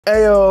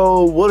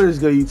Ayo, what is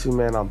good, YouTube,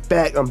 man? I'm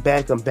back.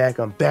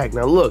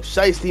 Now look,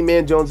 Shiesty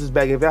Man Jones is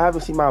back. If y'all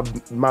haven't seen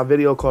my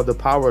video called The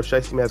Power of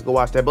Shiesty Man, go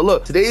watch that. But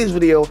look, today's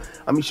video,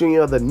 I'm be showing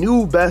you the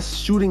new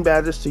best shooting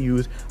badges to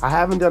use. I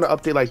haven't done an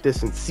update like this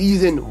since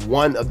season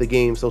 1 of the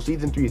game, so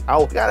season 3 is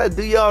out. Gotta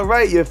do y'all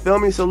right, you feel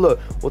me? So look,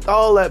 with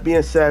all that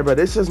being said, bro,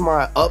 this is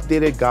my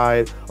updated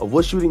guide of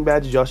what shooting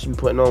badges y'all should be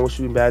putting on, what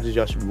shooting badges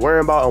y'all should be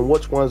worrying about, and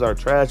which ones are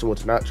trash and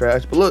what's not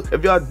trash. But look,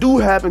 if y'all do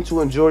happen to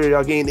enjoy it,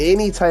 y'all gain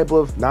any type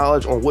of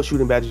knowledge on what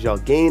shooting badges y'all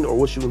gain or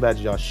what shooting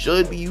badges y'all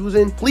should be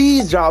using,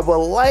 please drop a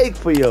like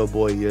for your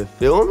boy, you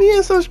feel me,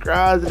 and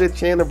subscribe to the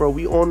channel, bro.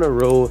 We on the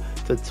road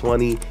to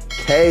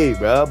 20K,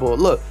 bro. But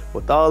look,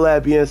 with all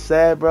that being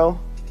said, bro,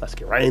 let's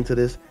get right into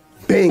this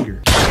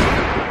banger.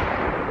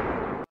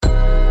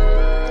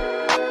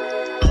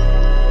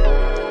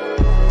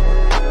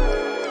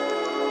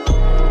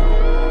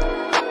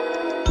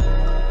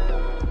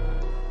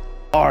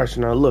 Alright,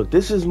 so now look,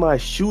 this is my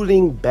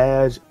shooting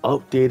badge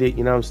updated,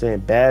 you know what I'm saying,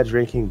 badge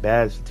ranking,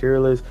 badge tier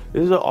list.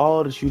 These are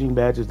all the shooting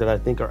badges that I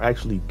think are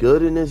actually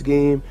good in this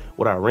game,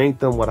 what I rank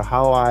them,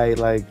 how I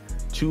like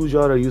choose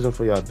y'all to use them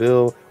for y'all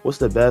build, what's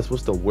the best,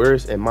 what's the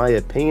worst. In my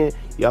opinion,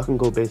 y'all can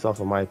go based off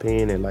of my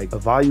opinion and like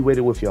evaluate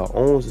it with y'all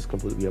own. It's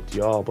completely up to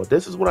y'all, but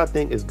this is what I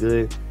think is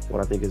good,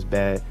 what I think is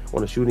bad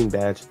on a shooting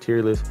badge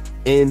tier list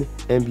in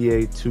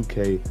NBA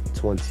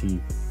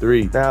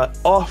 2K23. Now,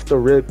 off the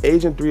rip,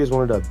 Agent 3 is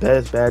one of the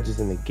best badges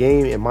in the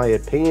game. In my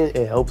opinion,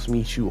 it helps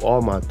me shoot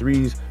all my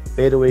threes,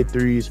 fadeaway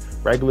threes,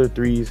 regular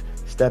threes,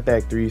 step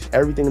back threes,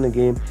 everything in the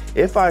game.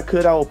 If I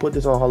could, I would put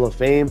this on Hall of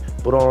Fame,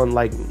 but on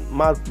like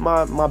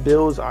my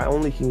builds, I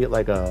only can get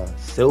like a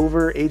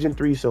silver Agent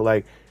 3. So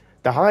like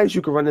the highest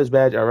you can run this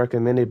badge, I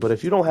recommend it. But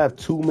if you don't have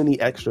too many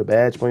extra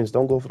badge points,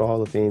 don't go for the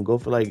Hall of Fame. Go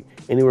for like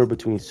anywhere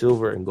between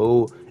silver and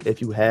gold if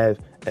you have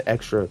an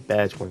extra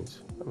badge points.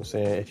 I'm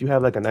saying if you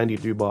have like a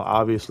 93 ball,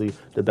 obviously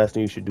the best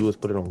thing you should do is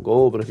put it on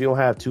gold. But if you don't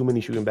have too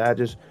many shooting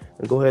badges,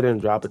 then go ahead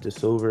and drop it to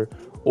silver,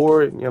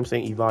 or you know what I'm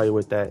saying,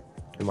 evaluate that.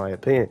 In my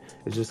opinion,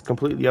 it's just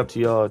completely up to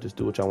y'all. Just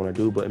do what y'all want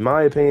to do, but in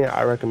my opinion,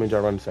 I recommend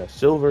y'all run this at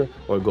silver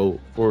or gold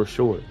for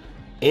sure.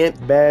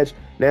 Amped badge,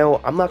 now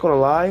I'm not gonna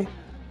lie,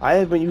 I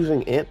have been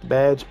using amped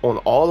badge on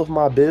all of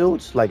my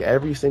builds, like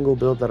every single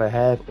build that I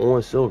have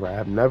on silver. I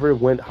have never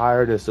went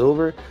higher than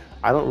silver.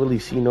 I don't really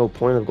see no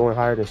point of going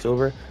higher than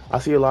silver. I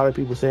see a lot of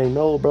people saying,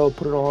 no bro,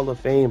 put it on Hall of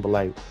Fame, but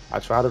like I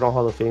tried it on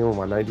Hall of Fame with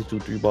my 92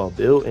 3-ball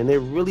build, and it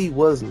really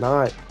was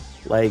not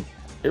like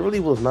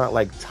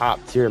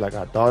top tier like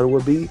I thought it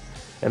would be.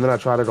 And then I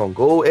tried it on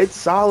gold. It's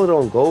solid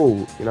on gold,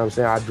 you know what I'm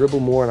saying? I dribble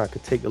more and I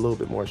could take a little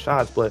bit more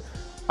shots, but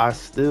I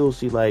still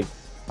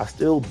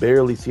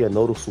barely see a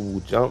noticeable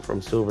jump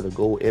from silver to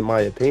gold, in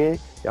my opinion.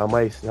 Y'all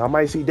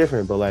might see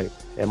different, but like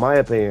in my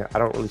opinion, I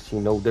don't really see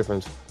no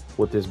difference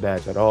with this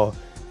badge at all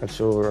at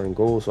silver and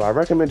gold. So I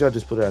recommend y'all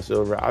just put it at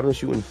silver. I've been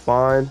shooting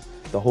fine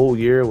the whole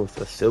year with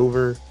a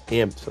silver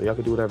amp, so y'all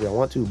can do whatever y'all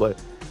want to, but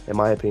in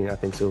my opinion, I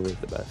think silver is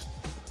the best.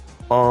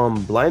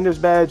 Blinders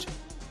badge,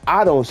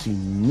 I don't see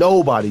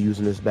nobody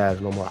using this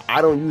badge no more.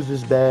 I don't use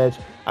this badge.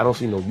 I don't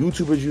see no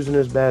YouTubers using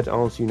this badge. I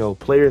don't see no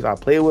players I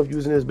play with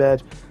using this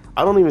badge.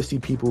 I don't even see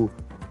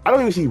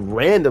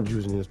randoms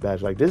using this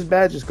badge. Like, this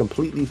badge just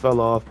completely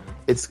fell off.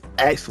 It's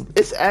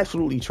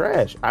absolutely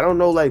trash. I don't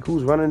know like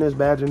who's running this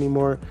badge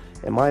anymore.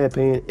 In my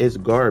opinion, it's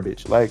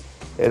garbage. Like,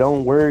 it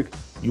don't work.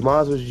 You might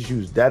as well just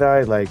use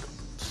Deadeye. Like,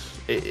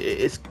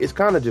 it's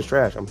kind of just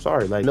trash. I'm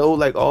sorry. Like, no,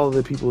 like all of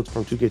the people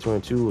from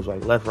 2K22 was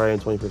like left, right,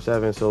 and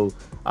 24/7. So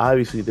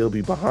obviously they'll be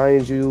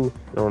behind you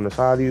and on the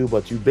side of you,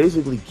 but you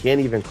basically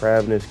can't even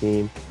crab in this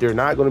game. They're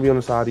not going to be on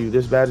the side of you.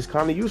 This badge is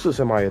kind of useless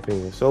in my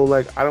opinion. So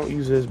like, I don't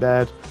use this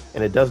badge,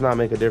 and it does not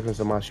make a difference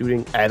in my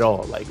shooting at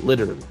all. Like,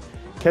 literally.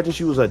 Catch and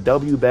shoot is a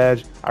W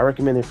badge. I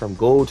recommend it from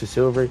gold to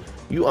silver.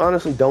 You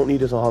honestly don't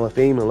need this on Hall of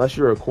Fame unless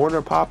you're a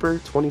corner popper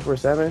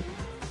 24/7.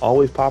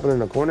 Always popping in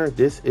the corner.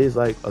 This is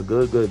like a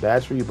good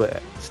badge for you,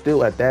 but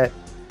still at that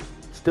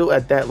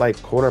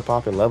like corner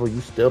popping level,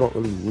 you still don't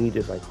really need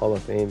this like Hall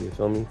of Fame, you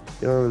feel me?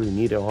 You don't really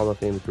need a Hall of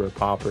Fame if you're a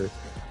popper.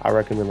 I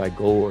recommend like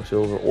gold or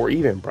silver or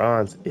even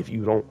bronze if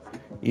you don't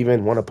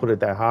even want to put it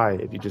that high,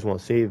 if you just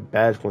want to save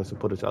badge points to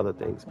put it to other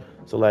things.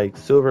 So like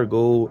silver,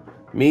 gold.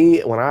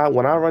 Me, when I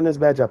run this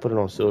badge, I put it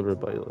on silver,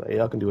 but like,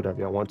 y'all can do whatever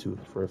y'all want to.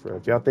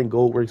 If y'all think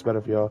gold works better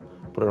for y'all,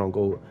 put it on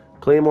gold.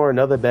 Claymore,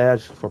 another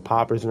badge for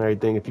poppers and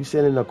everything. If you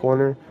sit in the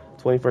corner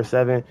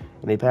 24/7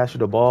 and they pass you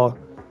the ball, you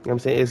know what I'm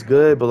saying, it's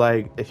good, but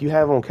like if you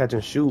have on catch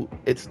and shoot,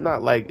 it's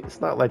not like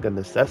a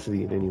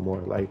necessity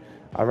anymore. Like,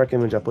 I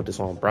recommend y'all put this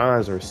on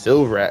bronze or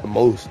silver at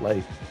most.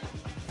 Like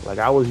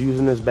I was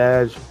using this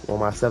badge on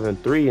my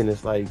 7-3, and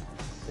it's like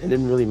it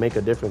didn't really make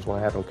a difference when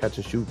I had on catch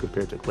and shoot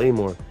compared to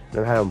Claymore. And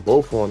I had them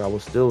both on, I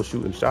was still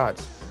shooting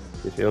shots.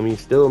 You feel me?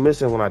 Still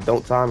missing when I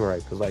don't time it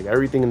right, because like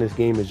everything in this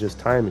game is just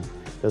timing.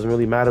 Doesn't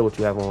really matter what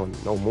you have on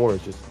no more.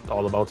 It's just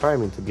all about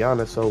timing, to be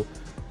honest. So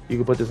you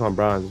can put this on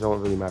bronze. It don't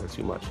really matter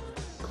too much.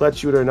 Clutch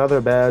shooter, another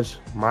badge,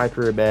 my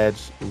career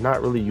badge,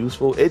 not really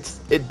useful.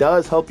 It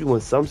does help you in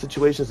some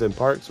situations in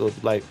park. So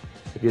if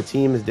your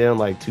team is down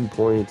like 2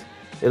 points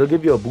It'll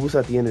give you a boost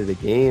at the end of the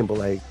game, but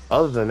like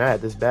other than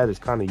that, this badge is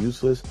kind of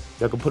useless.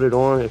 Y'all can put it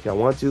on if y'all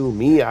want to.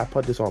 Me, I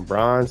put this on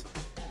bronze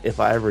if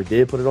I ever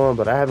did put it on,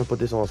 but I haven't put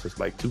this on since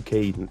like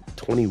 2K21,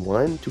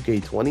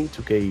 2K20,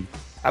 2K,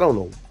 I don't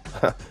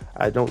know.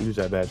 I don't use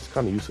that badge. It's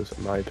kind of useless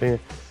in my opinion.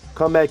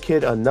 Comeback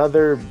Kid,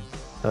 another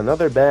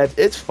badge.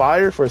 It's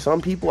fire for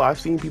some people. I've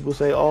seen people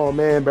say, oh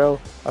man, bro,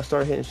 I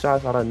start hitting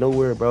shots out of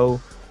nowhere,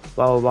 bro,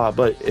 blah blah blah.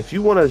 But if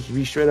you want to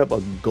be straight up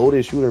a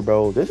golden shooter,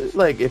 bro, this is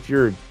like if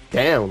you're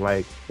down,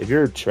 like if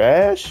you're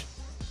trash,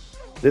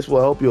 this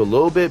will help you a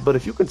little bit. But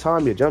if you can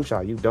time your jump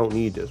shot, you don't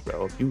need this,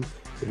 bro. If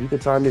you can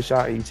time your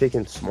shot and you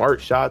taking smart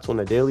shots on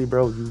the daily,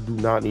 bro, you do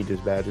not need this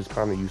badge. It's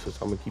kind of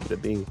useless. I'm gonna keep it a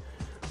bean.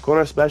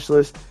 Corner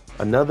Specialist,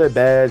 another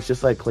badge,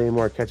 just like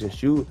Claymore Catch and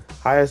Shoot.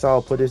 Highest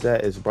I'll put this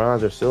at is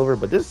bronze or silver,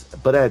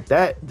 but at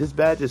that, this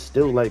badge is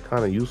still like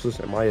kind of useless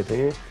in my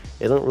opinion.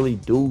 It don't really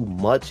do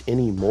much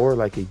anymore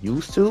like it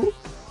used to.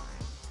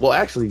 Well,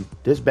 actually,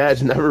 this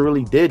badge never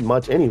really did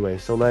much anyway.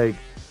 So like,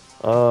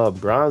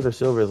 bronze or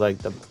silver is like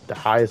the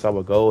highest I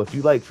would go. If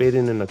you like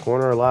fading in the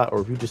corner a lot, or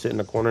if you just sit in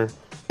the corner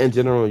in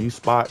general, you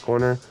spot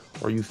corner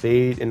or you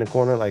fade in the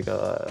corner, like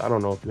I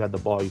don't know, if you had the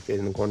ball, you fade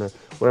in the corner,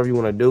 whatever you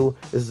want to do,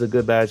 this is a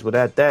good badge. But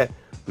at that,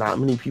 not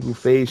many people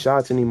fade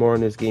shots anymore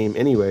in this game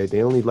anyway.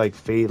 They only like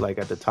fade like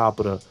at the top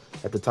of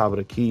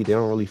the key. They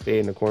don't really fade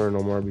in the corner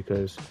no more,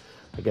 because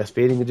I guess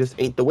fading just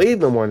ain't the wave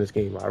no more in this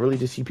game. I really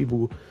just see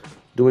people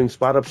doing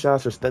spot up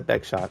shots or step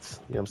back shots.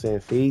 You know what I'm saying?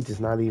 Fades is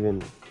not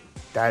even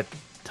that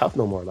tough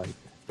no more. Like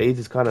fades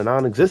is kind of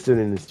non-existent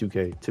in this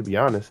 2K, to be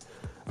honest.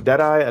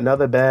 Deadeye,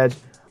 another badge.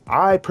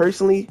 I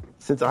personally,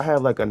 since I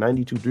have like a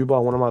 92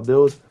 3-ball, one of my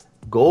builds,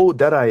 gold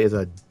Deadeye is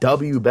a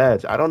W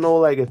badge. I don't know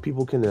like if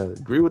people can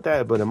agree with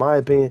that, but in my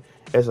opinion,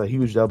 it's a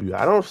huge W.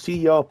 I don't see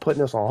y'all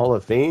putting this on Hall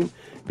of Fame,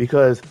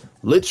 because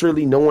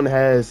literally no one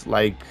has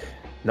like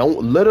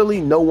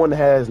literally no one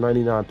has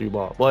 99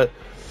 3-ball. But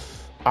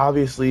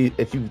obviously,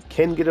 if you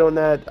can get it on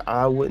that,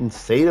 I wouldn't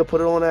say to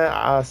put it on that.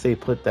 I say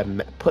put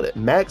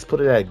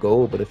it at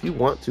gold. But if you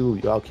want to,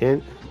 y'all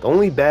can. The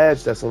only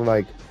badge that's on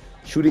like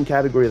shooting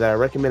category that I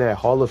recommend at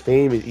Hall of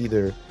Fame is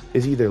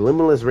either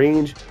Limitless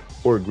Range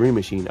or Green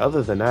Machine.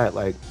 Other than that,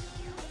 like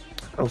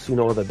I don't see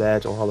no other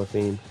badge on Hall of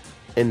Fame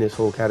in this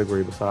whole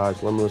category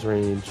besides Limitless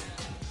Range,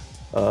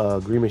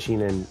 Green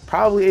Machine, and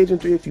probably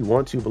Agent 3 if you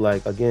want to. But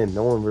like again,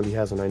 no one really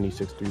has a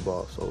 96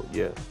 3-ball. So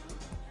yeah,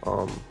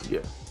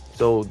 yeah.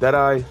 So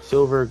Deadeye,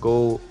 silver,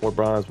 gold, or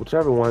bronze,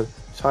 whichever one,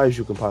 as high as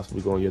you can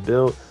possibly go on your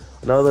build.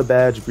 Another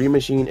badge, Green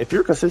Machine. If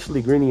you're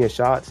consistently greening your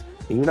shots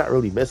and you're not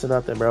really missing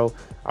nothing, bro,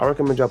 I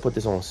recommend y'all put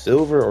this on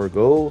silver or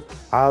gold.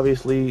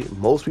 Obviously,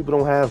 most people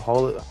don't have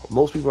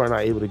most people are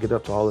not able to get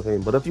up to Hall of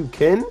Fame. But if you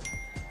can,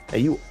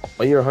 and you're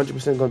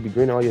 100% going to be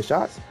greening all your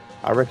shots,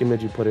 I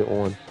recommend you put it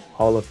on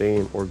Hall of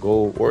Fame or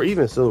gold or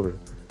even silver.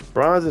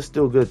 Bronze is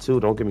still good too.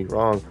 Don't get me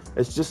wrong.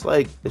 It's just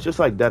like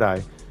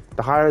Deadeye.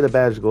 The higher the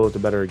badge goes, the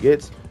better it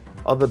gets.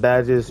 Other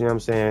badges, you know what I'm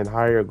saying,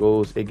 higher it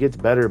goes, it gets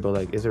better, but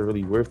like, is it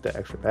really worth the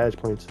extra badge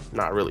points?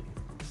 Not really.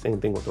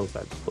 Same thing with those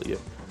badges, but yeah.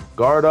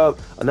 Guard Up,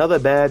 another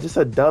badge. It's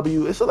a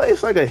W. It's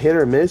like a hit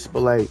or miss,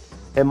 but like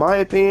in my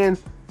opinion,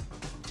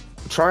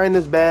 trying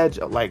this badge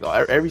like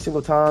every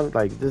single time,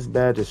 like this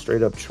badge is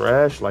straight up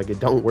trash. Like it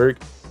don't work.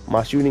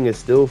 My shooting is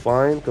still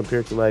fine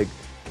compared to like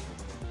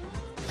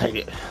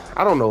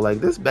I don't know,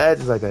 like this badge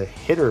is like a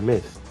hit or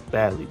miss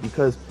badly,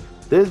 because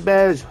this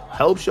badge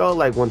helps y'all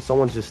like when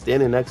someone's just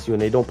standing next to you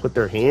and they don't put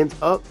their hands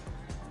up.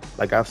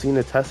 Like I've seen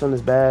the test on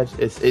this badge.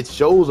 It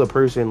shows a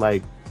person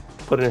like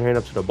putting their hand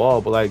up to the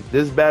ball, but like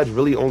this badge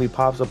really only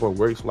pops up or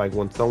works like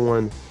when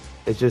someone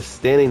is just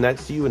standing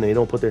next to you and they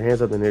don't put their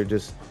hands up and they're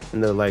just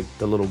in the like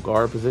the little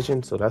guard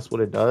position. So that's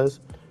what it does.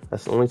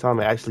 That's the only time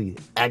it actually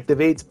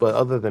activates. But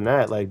other than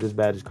that, like this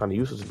badge is kind of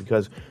useless,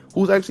 because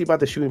who's actually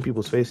about to shoot in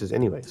people's faces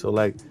anyway? So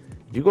like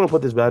if you're gonna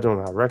put this badge on,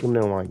 I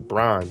recommend on like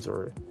bronze,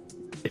 or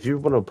if you're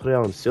gonna put it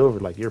on silver,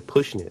 like you're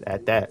pushing it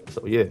at that.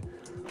 So yeah,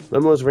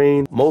 Limitless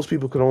Range, most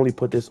people could only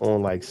put this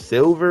on like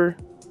silver,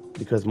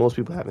 because most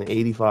people have an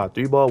 85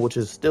 3-ball, which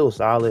is still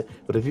solid.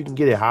 But if you can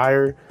get it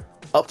higher,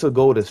 up to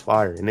gold is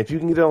fire. And if you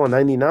can get it on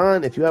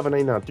 99, if you have a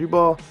 99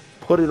 3-ball,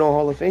 put it on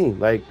Hall of Fame.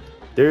 Like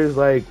there's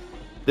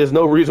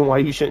no reason why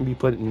you shouldn't be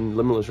putting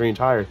Limitless Range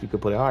higher if you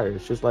could put it higher.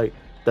 It's just like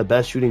the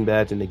best shooting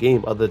badge in the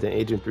game other than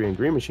Agent 3 and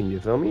Green Machine, you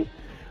feel me?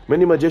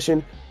 Mini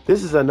Magician,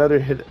 this is another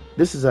hit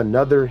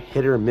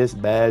or miss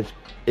badge.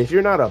 If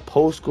you're not a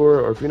post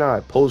scorer, or if you're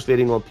not post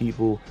fading on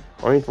people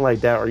or anything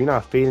like that, or you're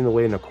not fading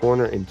away in the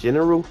corner in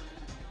general,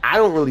 I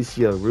don't really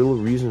see a real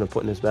reason of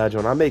putting this badge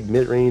on. I make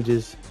mid-range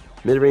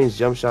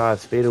jump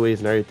shots, fadeaways,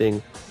 and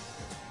everything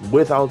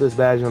without this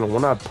badge on.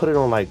 When I put it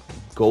on like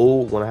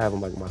gold, when I have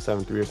like my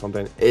 7-3 or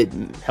something, it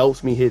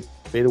helps me hit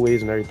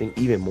fadeaways and everything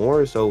even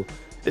more. So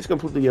it's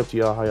completely up to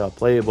y'all how y'all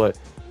play it. But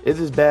is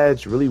this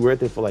badge really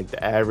worth it for like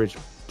the average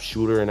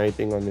shooter and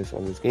everything on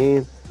this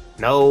game?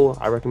 No,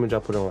 I recommend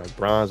y'all put it on like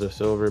bronze or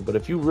silver. But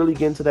if you really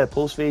get into that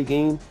post fade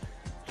game,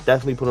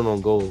 definitely put it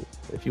on gold.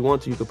 If you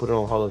want to, you can put it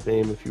on Hall of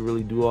Fame if you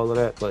really do all of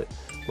that, but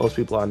most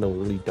people I know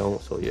really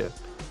don't. So yeah,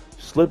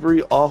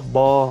 Slippery off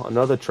ball,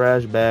 another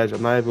trash badge.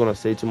 I'm not even gonna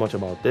say too much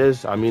about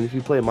this. I mean, if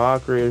you play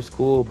mod creator, it's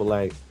cool, but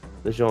like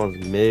this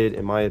one's mid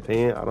in my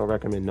opinion. I don't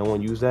recommend no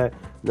one use that.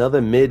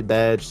 Another mid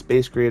badge,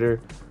 space creator.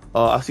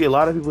 I see a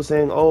lot of people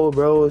saying, "Oh,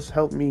 bro, it's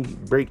helped me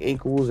break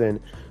ankles and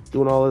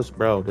doing all this."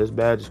 Bro, this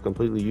badge is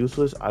completely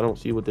useless. I don't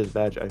see what this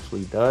badge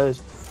actually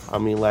does. I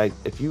mean, like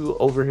if you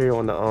over here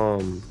on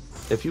the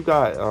if you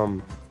got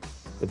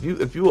if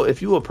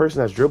you a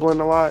person that's dribbling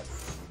a lot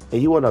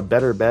and you want a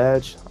better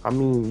badge, I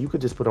mean, you could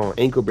just put on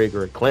ankle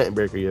breaker or clamp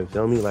breaker, you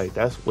feel me? Like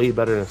that's way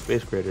better than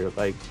space creator.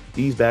 Like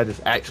these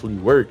badges actually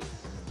work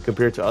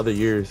compared to other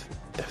years.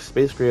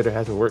 Space creator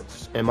hasn't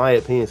worked in my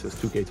opinion since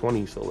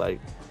 2K20, so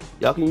like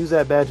y'all can use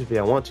that badge if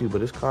y'all want to,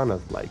 but it's kind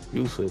of like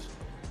useless.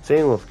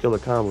 Same with killer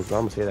combos, but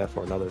I'm gonna say that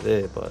for another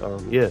vid.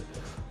 But yeah,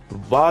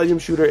 volume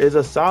shooter is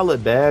a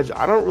solid badge.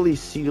 I don't really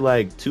see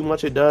like too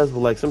much it does,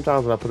 but like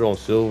sometimes when I put it on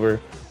silver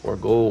or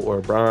gold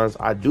or bronze,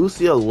 I do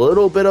see a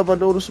little bit of a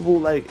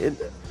noticeable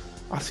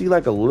I see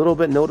like a little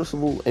bit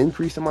noticeable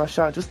increase in my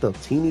shot, just a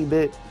teeny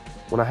bit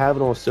when I have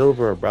it on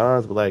silver or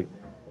bronze. But like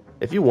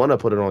if you want to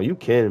put it on, you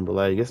can, but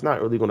like it's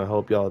not really going to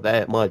help y'all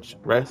that much.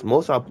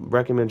 Most I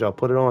recommend y'all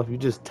put it on if you're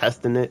just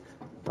testing it,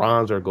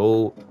 bronze or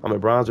gold. I mean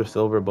bronze or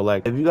silver. But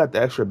like if you got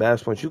the extra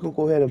badge points, you can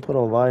go ahead and put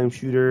on volume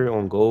shooter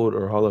on gold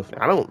or Hall of Fame.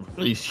 I don't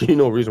really see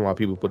no reason why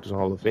people put this on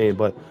Hall of Fame,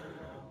 but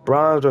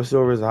bronze or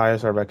silver is the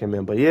highest I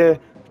recommend. But yeah,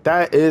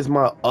 that is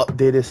my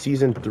updated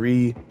season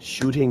 3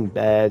 shooting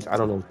badge. I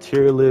don't know,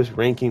 tier list,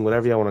 ranking,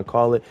 whatever y'all want to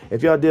call it.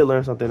 If y'all did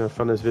learn something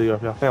from this video,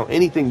 if y'all found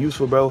anything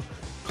useful, bro,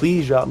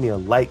 please drop me a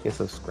like and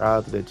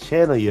subscribe to the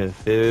channel, you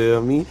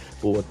feel me?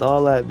 But with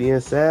all that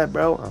being said,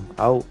 bro, I'm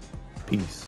out. Peace.